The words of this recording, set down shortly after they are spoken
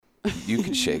You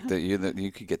could shake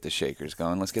you could get the shakers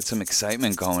going. Let's get some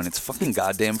excitement going. It's fucking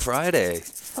goddamn Friday.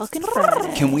 Fucking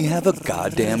Friday. Can we have a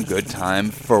goddamn good time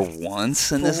for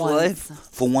once in this life?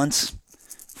 For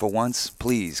once,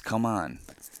 please, come on.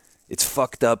 It's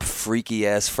fucked up, freaky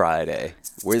ass Friday.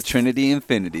 We're Trinity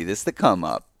Infinity. This is the come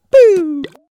up. Boo!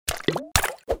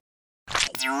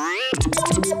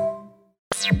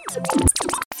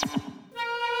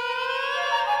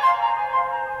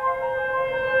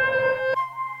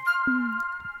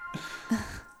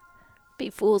 Be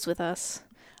fools with us.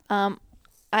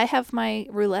 I have my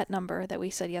roulette number that we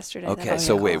said yesterday. Okay,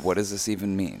 so wait, what does this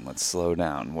even mean? Let's slow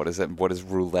down. What is it? What is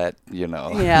roulette,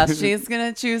 Yeah, she's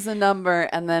going to choose a number,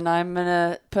 and then I'm going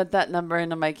to put that number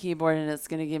into my keyboard, and it's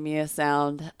going to give me a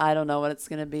sound. I don't know what it's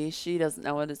going to be. She doesn't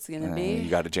know what it's going to be. You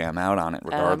got to jam out on it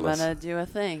regardless. And I'm going to do a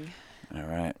thing. All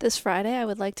right. This Friday, I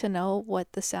would like to know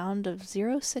what the sound of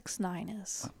 069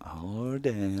 is. Oh,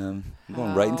 damn. I'm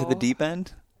going right into the deep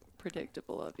end?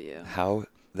 Predictable of you. How?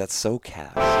 That's so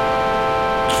Cass.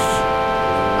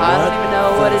 I don't even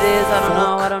know what it is.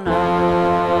 I don't know.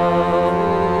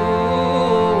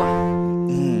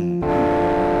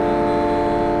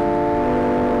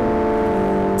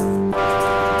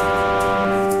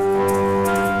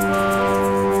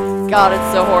 God,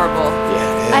 it's so horrible.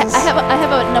 Yeah, it is. I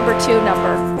have a number 2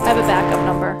 number. I have a backup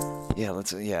number. Yeah,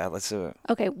 let's do it.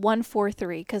 Okay,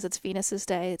 143, because it's Venus's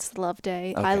day. It's the love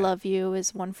day. Okay. I love you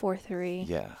is 143.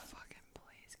 Yeah. Fucking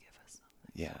please give us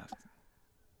something. Yeah.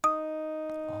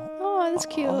 Oh, that's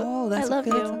cute. Oh, that's I love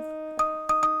okay. you.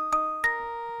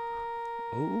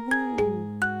 Ooh.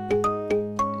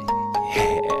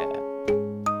 Yeah.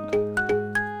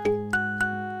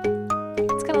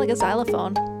 It's kind of like a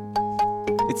xylophone.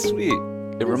 It's sweet.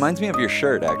 It reminds me of your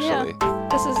shirt, actually. Yeah.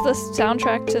 This is the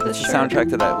soundtrack to the It's the shirt. soundtrack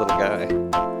to that little guy.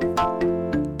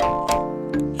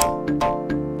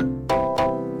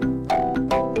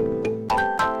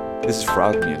 This is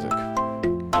frog music.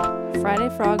 Friday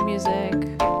frog music.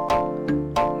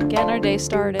 Getting our day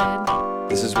started.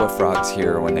 This is what frogs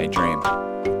hear when they dream.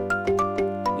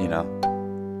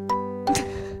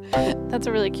 That's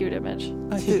a really cute image.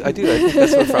 I do. I think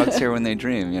that's what frogs hear when they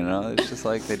dream, It's just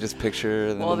like they just picture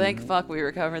them. Well, thank fuck we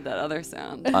recovered that other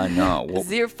sound. I know. Well,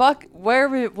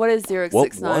 what is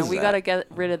 069? was We that? got to get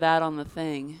rid of that on the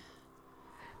thing.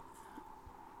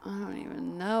 I don't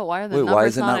even know. Why are the Wait, why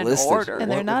numbers is it not not in listed? order?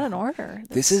 And they're not in order.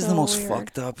 this That's is the so most weird.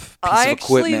 fucked up piece I of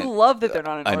actually equipment. love that they're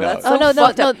not in I order. know. That's Oh, so no,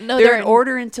 fucked up. no, They're they're in in-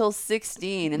 order until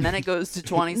 16, and then it goes to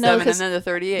 27, and 'cause- then to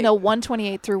 38. No,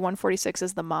 128 through 146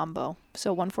 is the mambo.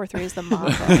 So 143 is the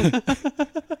mambo.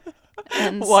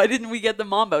 And Why didn't we get the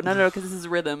mambo? No, because this is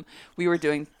rhythm. We were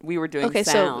doing okay,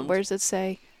 so sound. where does it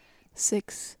say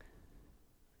 6?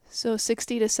 So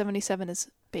 60 to 77 is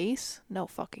bass? No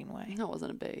fucking way. No, it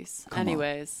wasn't a bass. Come on.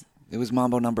 Anyways. It was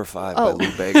Mambo number 5 Oh. by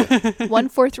Lou Bega.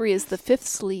 143 is the 5th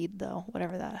sleed, though,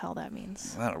 whatever the hell that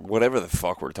means. Whatever the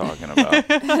fuck we're talking about.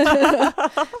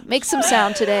 Make some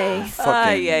sound today.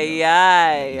 Fucking,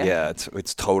 yeah,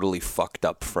 it's totally fucked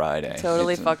up Friday.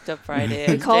 Totally It's- fucked up Friday.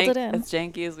 We called it in. As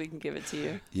janky as we can give it to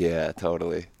you. Yeah,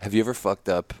 totally. Have you ever fucked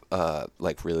up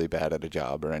like really bad at a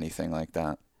job or anything like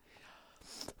that?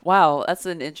 Wow, that's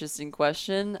an interesting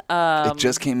question. It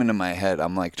just came into my head.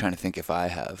 I'm like trying to think if I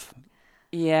have.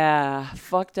 Yeah,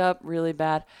 fucked up really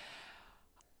bad.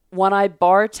 When I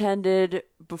bartended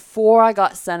before I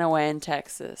got sent away in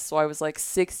Texas, so I was like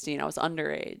 16. I was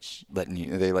underage.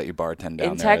 They let you bartend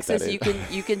down In there at Texas, that age.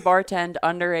 you can bartend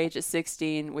underage at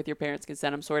 16 with your parents'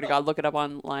 consent. I'm swear to God, look it up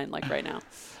online like right now.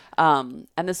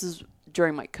 And this is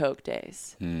during my Coke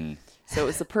days. So it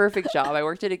was the perfect job. I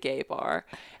worked at a gay bar,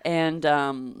 and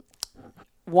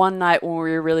one night when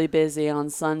we were really busy on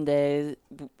Sundays,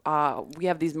 we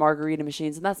have these margarita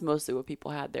machines, and that's mostly what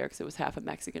people had there because it was half a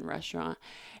Mexican restaurant.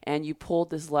 And you pulled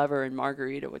this lever, and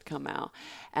margarita would come out.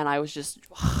 And I was just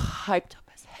hyped up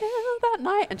as hell that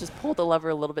night and just pulled the lever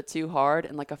a little bit too hard,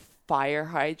 and like a fire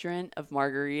hydrant of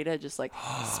margarita just like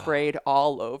sprayed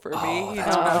all over me. Oh, And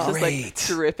I was just great. like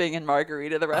dripping in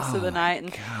margarita the rest of the night.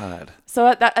 And God.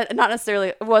 so that not necessarily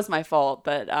it was my fault,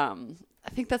 but I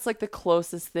think that's like the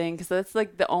closest thing because that's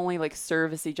like the only like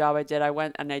servicey job I did. I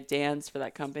went and I danced for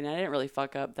that company. I didn't really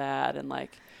fuck up that, and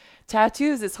like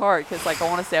tattoos is hard because like I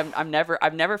want to say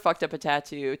I've never fucked up a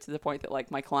tattoo to the point that like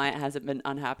my client hasn't been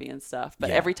unhappy and stuff. But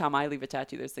Yeah. every time I leave a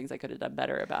tattoo, there's things I could have done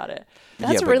better about it.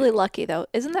 That's Yeah, but- really lucky, though.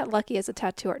 Isn't that lucky as a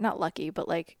tattooer? Not lucky, but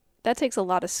like that takes a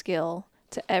lot of skill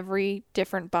to every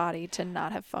different body to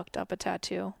not have fucked up a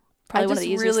tattoo. Probably I one just of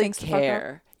the easiest really things to fuck up.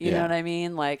 care. You know Yeah. what I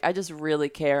mean? Like I just really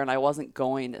care, and I wasn't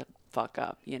going to fuck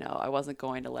up. You know, I wasn't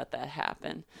going to let that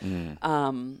happen.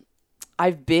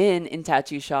 I've been in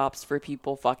tattoo shops for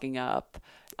people fucking up,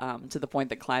 to the point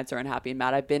that clients are unhappy and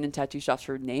mad. I've been in tattoo shops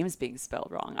for names being spelled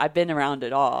wrong. I've been around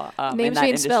it all. Names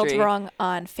being spelled wrong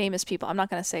on famous people. I'm not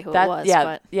going to say who it was.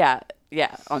 But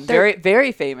Yeah, on very,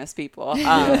 very famous people.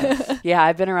 Yeah,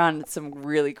 I've been around some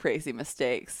really crazy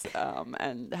mistakes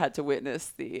and had to witness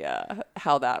the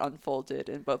how that unfolded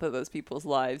in both of those people's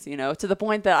lives, to the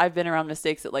point that I've been around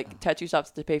mistakes that like tattoo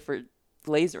shops to pay for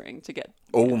lasering to get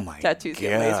tattoos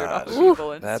get lasered off of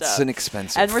people and that's stuff. An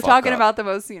expensive and we're fuck talking up. about the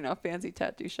most fancy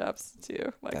tattoo shops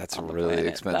too. Like, that's a on the really planet.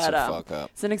 expensive fuck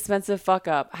up. It's an expensive fuck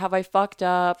up. Have I fucked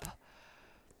up?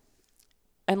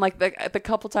 And like the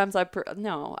couple times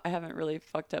no, I haven't really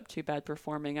fucked up too bad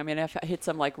performing. I mean, I've hit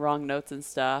some like wrong notes and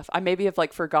stuff. I maybe have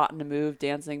like forgotten to move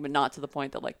dancing, but not to the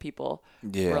point that like people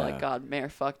were like, God, Mayor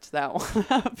fucked that one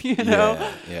up,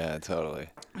 Yeah, totally.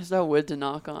 There's no wood to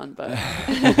knock on, but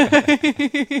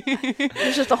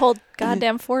there's just a whole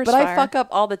goddamn forest fire. But I fuck up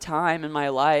all the time in my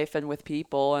life and with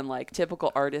people, and like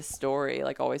typical artist story,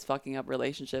 like always fucking up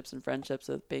relationships and friendships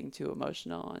with being too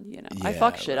emotional, and I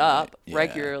fuck shit up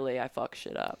regularly. I fuck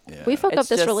shit up. Yeah. We fuck up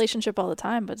this relationship all the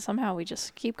time, but somehow we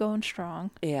just keep going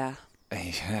strong. Yeah.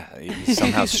 Yeah,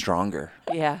 somehow stronger.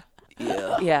 Yeah.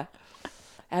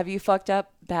 Have you fucked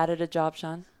up bad at a job,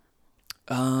 Sean?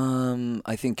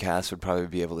 I think Cass would probably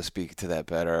be able to speak to that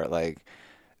better. Like,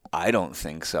 I don't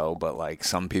think so, but like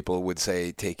some people would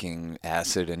say taking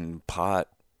acid and pot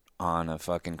on a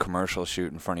fucking commercial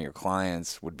shoot in front of your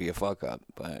clients would be a fuck up,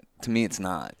 but to me it's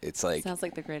not. It's like sounds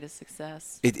like the greatest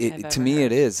success. It to me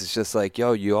it is. It's just like,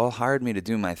 yo, you all hired me to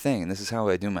do my thing, and this is how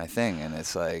I do my thing, and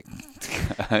it's like,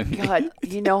 I mean, God,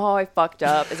 you know how I fucked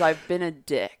up is I've been a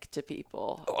dick to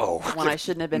people when I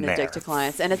shouldn't have been a dick to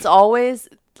clients, and it's always.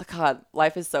 God,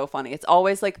 life is so funny. It's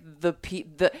always like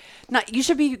you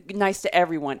should be nice to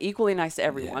everyone, equally nice to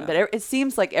everyone. But it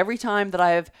seems like every time that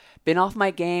I've been off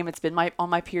my game, it's been on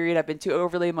my period, I've been too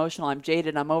overly emotional, I'm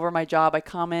jaded, I'm over my job, I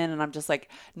come in and I'm just like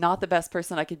not the best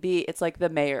person I could be. It's like the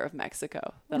mayor of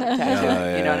Mexico that I'm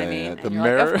tattooing. You know what I mean? The and you're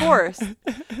mayor.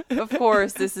 Like, of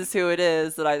course, this is who it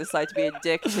is that I decide to be a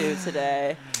dick to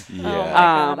today. Yeah. Oh my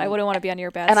God, I wouldn't want to be on your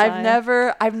bad side. And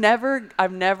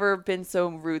I've never been so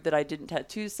rude that I didn't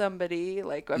tattoo somebody.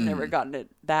 Like I've never gotten it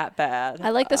that bad. I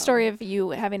like the story of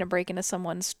you having to break into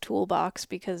someone's toolbox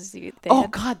because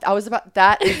God, I was about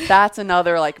that's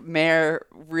another like mayor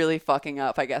really fucking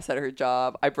up, I guess, at her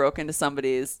job. I broke into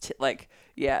somebody's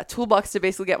toolbox to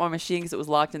basically get my machine because it was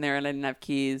locked in there and I didn't have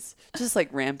keys. Just like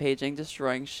rampaging,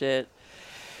 destroying shit.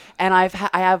 And I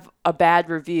have a bad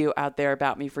review out there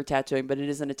about me for tattooing, but it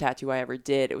isn't a tattoo I ever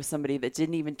did. It was somebody that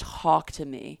didn't even talk to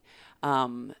me.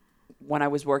 When I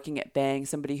was working at Bang,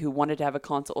 somebody who wanted to have a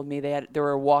consult with me, they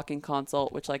were a walk-in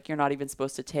consult, which like you're not even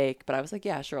supposed to take. But I was like,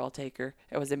 yeah, sure, I'll take her.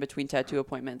 It was in between tattoo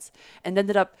appointments, and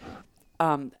ended up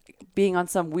being on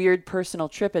some weird personal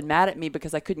trip and mad at me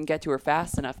because I couldn't get to her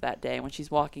fast enough that day when she's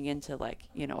walking into like,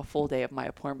 a full day of my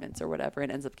appointments or whatever,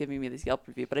 and ends up giving me this Yelp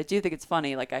review. But I do think it's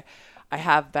funny. Like I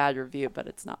have bad review, but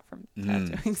it's not from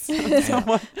tattooing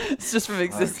someone. It's just from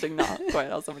existing, not quite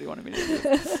how somebody wanted me to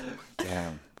do.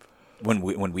 Damn.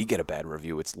 When we get a bad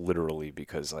review, it's literally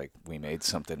because like we made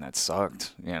something that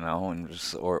sucked, and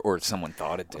just, or someone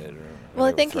thought it did. Well,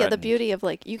 I think the beauty of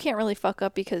like you can't really fuck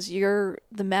up because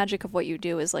the magic of what you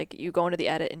do is like you go into the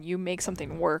edit and you make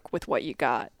something work with what you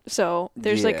got. So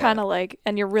there's like kind of like,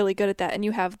 and you're really good at that, and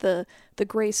you have the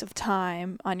grace of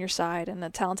time on your side and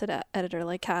a talented editor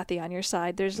like Kathy on your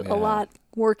side. There's a lot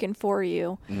working for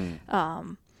you.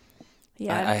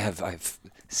 I have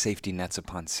safety nets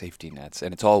upon safety nets,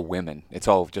 and it's all women. It's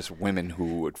all just women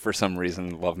who would, for some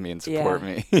reason, love me and support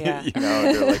me. Yeah.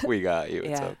 They're like, "We got you.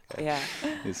 It's okay. Yeah.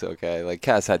 It's okay." Like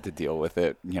Cass had to deal with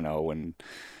it, when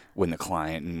the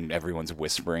client and everyone's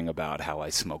whispering about how I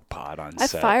smoke pot on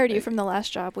set. I fired you from the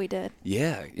last job we did.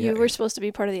 Yeah. You were supposed to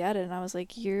be part of the edit, and I was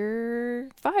like, "You're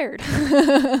fired."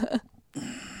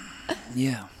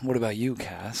 Yeah. What about you,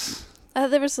 Cass?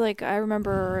 There was I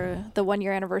remember the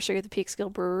 1-year anniversary of the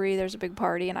Peekskill Brewery. There's a big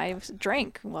party, and I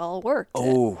drank while it worked.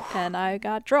 Oh. And I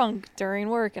got drunk during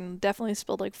work and definitely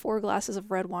spilled 4 glasses of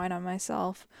red wine on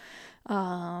myself.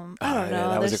 I don't know.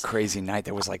 That was a crazy night.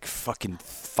 There was fucking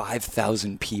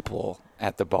 5,000 people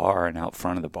at the bar and out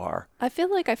front of the bar. I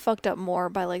feel like I fucked up more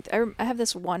by I have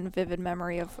this one vivid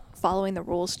memory of following the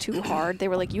rules too hard. They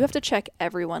were like, you have to check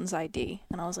everyone's ID.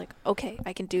 And I was like, okay,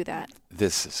 I can do that.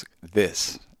 This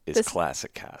is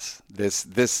classic Cass. This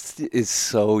is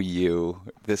so you.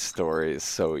 This story is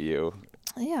so you.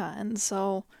 Yeah, and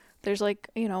so there's a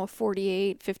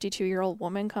 48, 52-year-old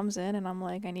woman comes in, and I'm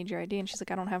like, I need your ID. And she's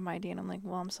like, I don't have my ID. And I'm like,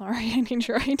 well, I'm sorry, I need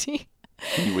your ID.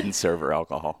 You wouldn't serve her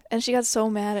alcohol. And she got so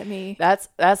mad at me. That's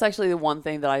actually the one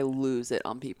thing that I lose it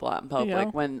on people out in public.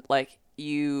 Yeah. When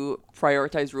you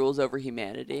prioritize rules over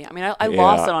humanity. I mean, I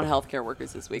lost it on healthcare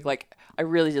workers this week. Like, I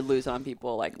really did lose it on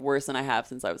people, like, worse than I have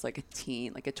since I was, like, a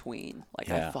teen, like a tween. Like,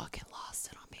 I fucking lost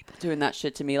it on people doing that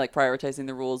shit to me, like prioritizing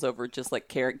the rules over just, like,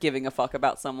 giving a fuck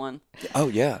about someone. Oh,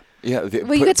 yeah. Yeah.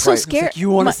 Well, you get so scared. Like, you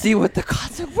want to see what the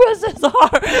consequences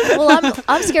are. Well,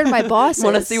 I'm scared of my bosses.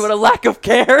 Want to see what a lack of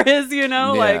care is, you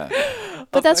know? Yeah. Like...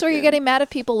 But that's where you're getting mad at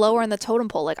people lower in the totem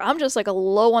pole. Like, I'm just like a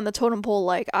low on the totem pole.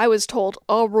 Like, I was told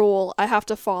a rule I have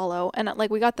to follow, and like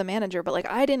we got the manager, but like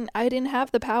I didn't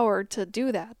have the power to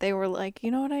do that. They were like,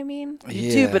 you know what I mean?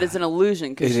 You do, but it's an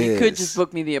illusion because she could just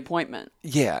book me the appointment.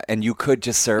 Yeah, and you could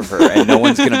just serve her, and no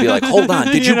one's gonna be like, hold on,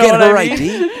 did you get her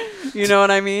ID? You know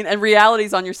what I mean? And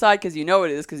reality's on your side because you know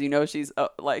it is, because you know she's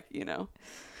like, you know,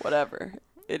 whatever.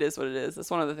 It is what it is.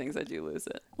 That's one of the things I do lose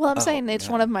it. Well, I'm saying it's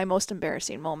one of my most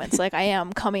embarrassing moments. Like, I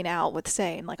am coming out with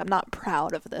saying, like, I'm not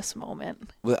proud of this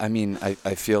moment. Well, I mean, I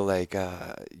feel like,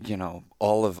 you know,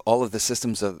 all of the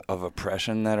systems of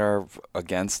oppression that are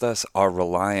against us are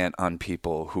reliant on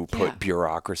people who put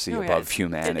bureaucracy above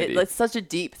humanity. It's such a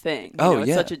deep thing.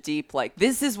 It's such a deep, like,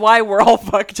 this is why we're all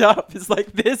fucked up. It's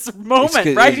like this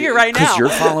moment right here, right now. Because you're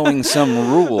following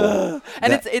some rule.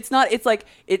 And it's not, it's like,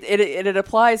 it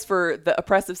applies for the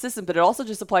oppressive system, but it also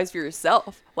just applies for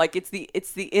yourself. Like, it's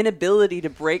the inability to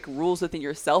break rules within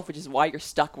yourself, which is why you're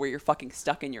stuck where you're fucking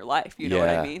stuck in your life. You know what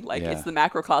I mean? Like, it's the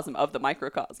macrocosm of the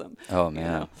microcosm. Oh, man. You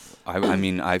know? I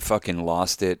mean, I fucking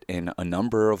lost it in a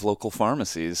number of local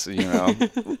pharmacies, you know.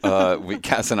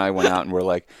 Cass and I went out and we're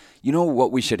like, you know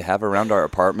what we should have around our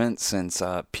apartment, since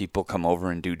people come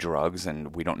over and do drugs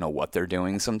and we don't know what they're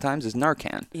doing sometimes, is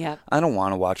Narcan. Yeah. I don't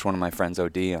want to watch one of my friends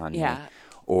OD on me.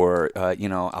 Or, you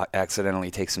know, accidentally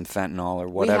take some fentanyl or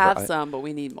whatever. We have some, but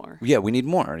we need more. Yeah, we need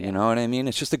more. You know what I mean?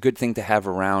 It's just a good thing to have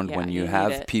around when you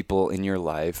have people in your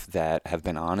life that have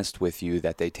been honest with you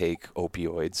that they take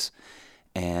opioids.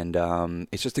 And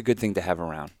it's just a good thing to have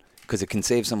around because it can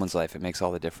save someone's life. It makes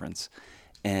all the difference.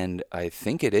 And I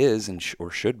think it is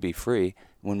or should be free.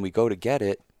 When we go to get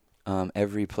it,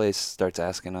 every place starts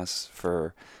asking us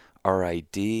for our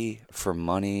ID, for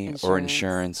money, or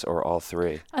insurance, or all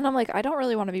three. And I'm like, I don't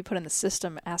really want to be put in the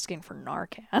system asking for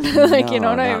Narcan. Like, no, you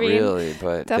know what I not mean? Really,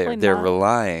 but they're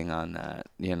relying on that,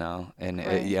 you know. And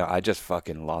I just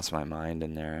fucking lost my mind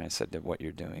in there. I said that what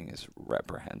you're doing is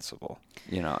reprehensible,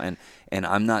 you know. And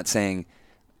I'm not saying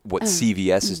what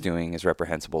CVS is doing is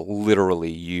reprehensible.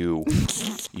 Literally, you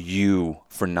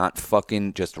for not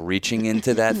fucking just reaching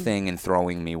into that thing and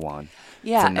throwing me one.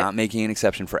 Yeah, for not making an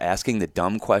exception, for asking the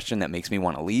dumb question that makes me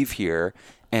want to leave here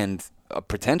and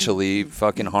potentially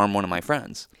fucking harm one of my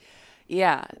friends.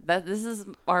 Yeah, this is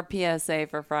our PSA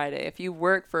for Friday. If you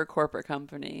work for a corporate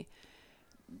company,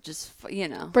 just, you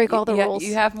know, break all the rules.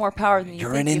 You have more power than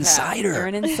you're an insider. You're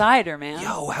an insider, man.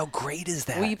 Yo, how great is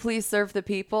that? Will you please serve the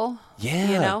people?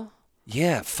 Yeah. You know?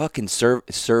 Yeah, fucking serve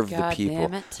the people.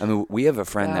 Damn it. I mean, we have a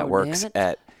friend that works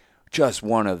at just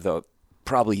one of the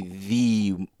probably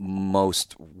the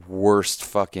most worst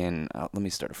fucking. Let me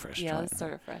start a fresh. Yeah, let's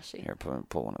start a freshie. Here,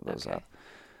 pull one of those up.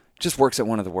 Just works at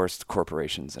one of the worst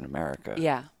corporations in America.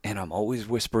 Yeah. And I'm always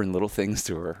whispering little things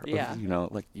to her. Yeah. You know,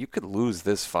 like, you could lose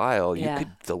this file. Yeah. You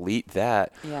could delete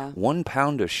that. Yeah. 1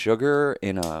 pound of sugar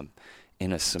in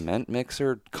a cement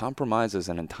mixer compromises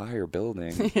an entire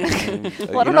building.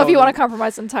 Well, I don't know if you want to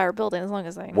compromise an entire building, as long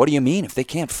as What do you mean? If they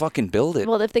can't fucking build it?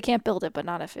 Well, if they can't build it, but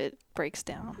not if it breaks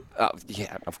down.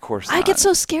 Yeah, of course I not. get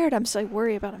so scared. I'm so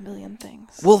worried about a million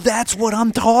things. Well, that's what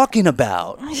I'm talking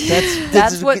about.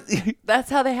 That's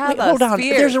how they have us. Hold on.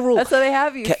 Fear. There's a rule. That's how they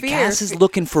have you. Fear. Cass is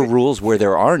looking for rules where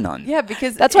there are none. Yeah,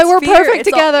 because that's why we're perfect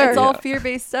together. It's all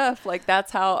fear-based stuff. Like,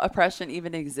 that's how oppression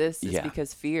even exists. Is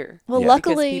because fear. Well,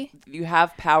 luckily you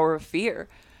have power of fear,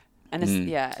 and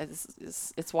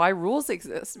it's why rules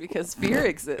exist, because fear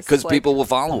exists. Because people will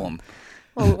follow them.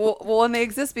 Well, and they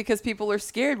exist because people are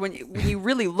scared. When you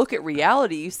really look at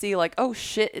reality, you see, like, oh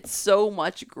shit, it's so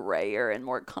much grayer and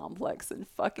more complex than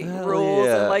fucking rules.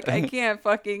 Yeah. And like, I can't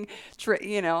fucking,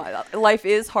 life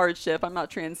is hardship. I'm not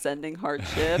transcending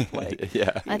hardship. Like,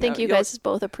 I think you guys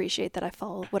both appreciate that I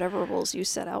follow whatever rules you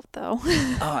set out, though.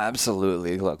 Oh,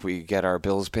 absolutely. Look, we get our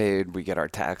bills paid, we get our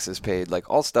taxes paid, like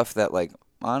all stuff that, like,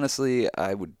 honestly,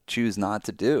 I would choose not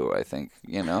to do. I think,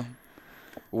 you know.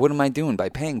 What am I doing by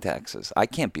paying taxes? I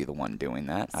can't be the one doing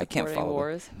that. I can't follow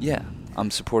wars. Yeah,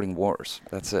 I'm supporting wars.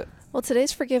 That's it. Well,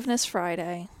 today's Forgiveness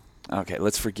Friday. Okay,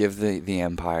 let's forgive the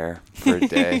empire for a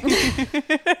day.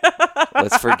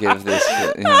 Let's forgive this.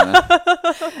 That's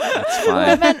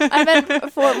fine. I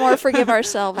meant for more forgive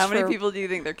ourselves. How many people do you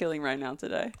think they're killing right now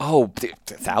today? Oh,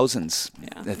 thousands.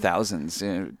 Yeah. Thousands.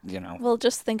 You know. Well,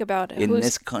 just think about it. In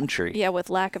this country. Yeah, with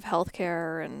lack of health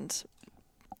care and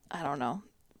I don't know,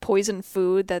 poison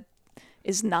food that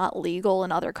is not legal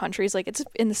in other countries. Like, it's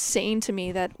insane to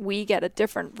me that we get a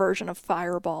different version of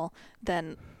Fireball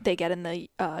than they get in the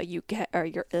UK or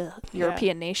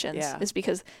European nations. Yeah. Is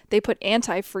because they put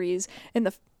antifreeze in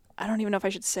the, I don't even know if I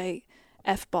should say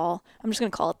F-ball. I'm just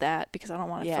going to call it that because I don't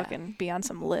want to fucking be on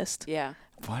some list. Yeah.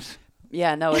 What?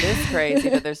 Yeah, no, it is crazy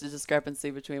that there's a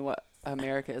discrepancy between what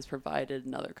America has provided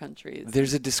in other countries.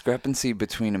 There's a discrepancy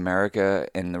between America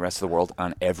and the rest of the world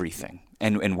on everything.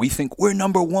 And we think we're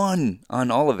number one on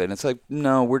all of it. And it's like,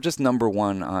 no, we're just number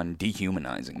one on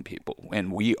dehumanizing people.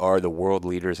 And we are the world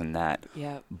leaders in that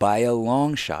by a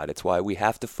long shot. It's why we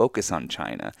have to focus on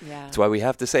China. Yeah. It's why we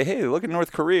have to say, hey, look at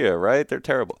North Korea, right? They're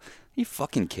terrible. Are you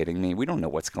fucking kidding me? We don't know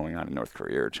what's going on in North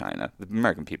Korea or China. The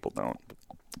American people don't.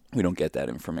 We don't get that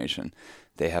information.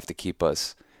 They have to keep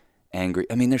us angry.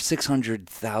 I mean, there's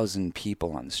 600,000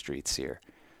 people on the streets here.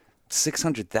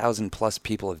 600,000 plus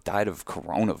people have died of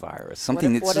coronavirus.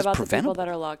 Something that's just preventable. What about the people that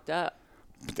are locked up?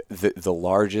 The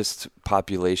largest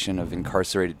population of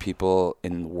incarcerated people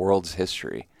in the world's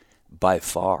history, by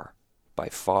far.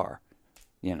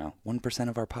 You know, 1%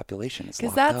 of our population is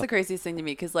locked up. Because that's the craziest thing to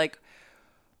me. Because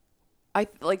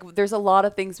there's a lot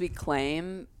of things we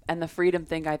claim, and the freedom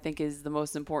thing I think is the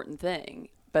most important thing.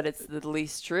 But it's the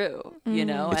least true, you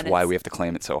know. It's why we have to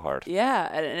claim it so hard. Yeah,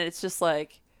 and it's just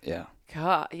like, yeah,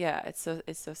 God, yeah, it's so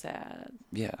sad.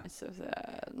 Yeah, it's so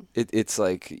sad. It's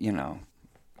like, you know,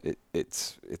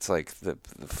 it's like the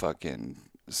fucking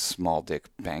small dick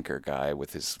banker guy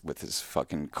with his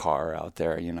fucking car out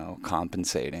there, you know,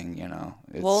 compensating, you know.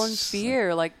 And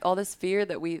fear, like all this fear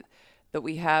that we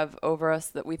have over us,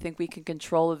 that we think we can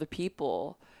control other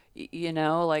people. You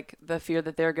know, like the fear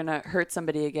that they're going to hurt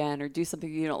somebody again or do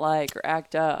something you don't like or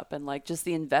act up, and like just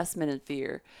the investment in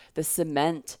fear, the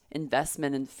cement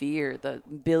investment in fear, the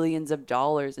billions of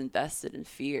dollars invested in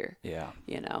fear. Yeah.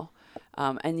 You know,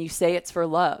 and you say it's for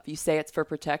love. You say it's for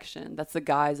protection. That's the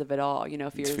guise of it all. You know,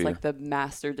 fear is like the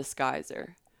master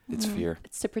disguiser. It's fear.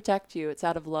 It's to protect you. It's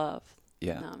out of love.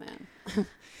 Yeah. No, man.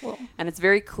 Well, and it's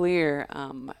very clear,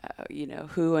 you know,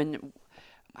 who and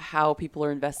how people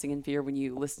are investing in fear when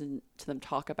you listen to them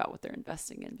talk about what they're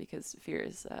investing in, because fear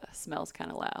smells kind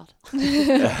of loud.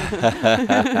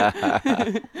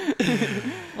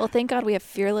 Well, thank God we have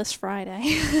Fearless Friday.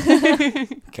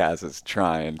 Kaz is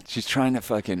trying. She's trying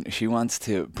to she wants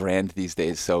to brand these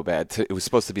days so bad. It was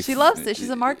supposed to be. She loves it. She's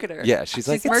a marketer. Yeah, she's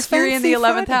like, Mercury in the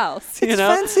 11th house. It's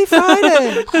Fancy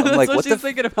Friday. I'm like, what she's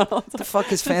thinking about. What the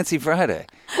fuck is Fancy Friday?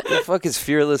 The fuck is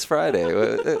Fearless Friday?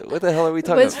 What the hell are we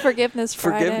talking about? What's Forgiveness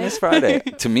Friday? Forgiveness Friday.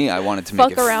 To me, I wanted to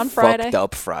make it around Friday. Fucked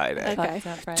Up Friday. Okay.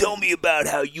 Tell me about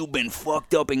how you've been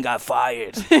fucked up and got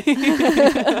fired.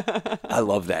 I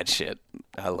love that shit.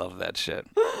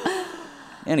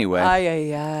 Anyway.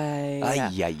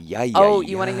 Oh,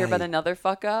 you want to hear about another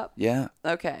fuck up? Yeah.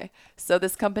 Okay. So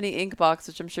this company Inkbox,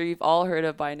 which I'm sure you've all heard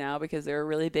of by now because they're a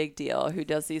really big deal, who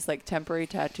does these like temporary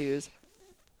tattoos.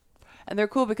 And they're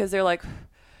cool because they're like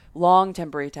long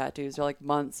temporary tattoos. They're like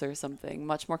months or something,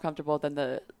 much more comfortable than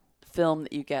the film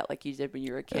that you get like you did when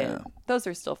you were a kid. Yeah. Those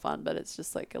are still fun, but it's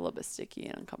just like a little bit sticky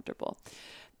and uncomfortable.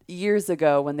 Years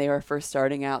ago, when they were first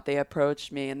starting out, they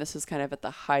approached me, and this was kind of at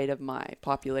the height of my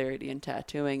popularity in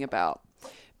tattooing, about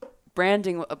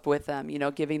branding with them, you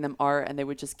know, giving them art, and they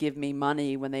would just give me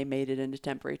money when they made it into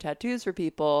temporary tattoos for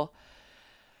people.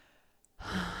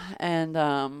 And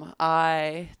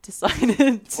I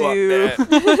decided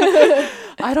to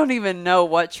I don't even know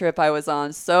what trip I was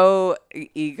on, so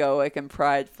egoic and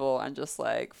prideful. I'm just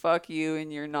like, fuck you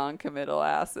and your non-committal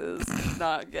asses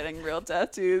not getting real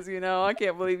tattoos, you know. I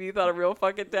can't believe you thought a real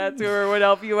fucking tattooer would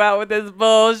help you out with this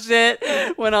bullshit.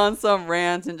 Went on some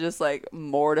rant and just like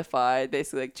mortified,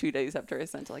 basically like 2 days after I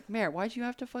sent it, like, Mare, why'd you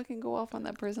have to fucking go off on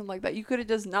that person like that? You could have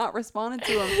just not responded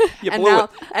to him.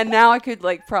 And now I could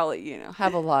like probably, you know,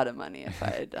 have a lot of money if I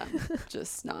had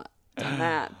just not done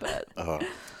that. But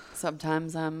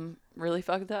sometimes I'm really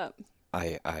fucked up.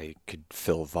 I could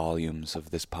fill volumes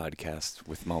of this podcast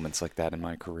with moments like that in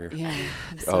my career. Yeah,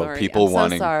 I'm sorry. People I'm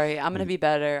wanting. So sorry. I'm gonna be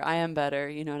better. I am better.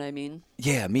 You know what I mean?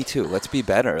 Yeah, me too. Let's be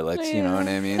better. Let's, you know what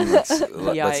I mean?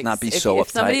 Let's not be so uptight. If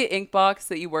somebody at Inkbox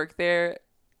that you work there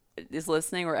is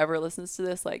listening or ever listens to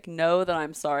this, like, know that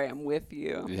I'm sorry. I'm with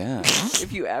you. Yeah.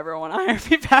 If you ever want to hire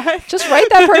me back, just write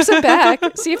that person back.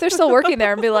 See if they're still working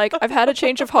there and be like, I've had a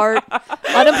change of heart.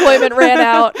 Unemployment ran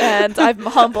out and I'm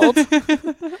humbled.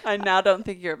 I now don't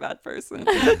think you're a bad person.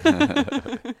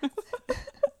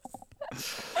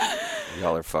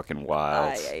 Y'all are fucking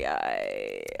wild.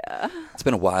 It's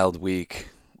been a wild week.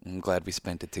 I'm glad we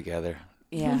spent it together.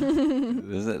 Yeah.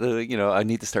 I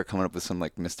need to start coming up with some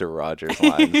like Mr. Rogers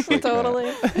lines. Like,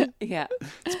 Totally. Yeah.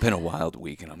 It's been a wild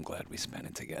week, and I'm glad we spent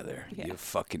it together. Yeah. You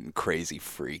fucking crazy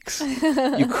freaks.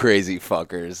 You crazy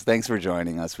fuckers. Thanks for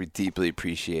joining us. We deeply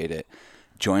appreciate it.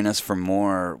 Join us for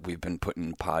more. We've been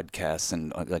putting podcasts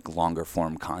and like longer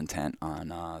form content on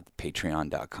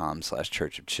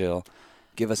patreon.com/Church of Chill.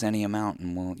 Give us any amount,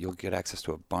 and you'll get access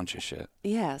to a bunch of shit.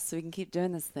 Yeah, so we can keep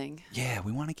doing this thing. Yeah,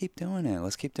 we want to keep doing it.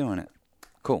 Let's keep doing it.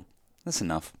 Cool. That's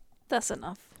enough. That's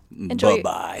enough.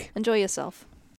 Bye-bye. Enjoy yourself.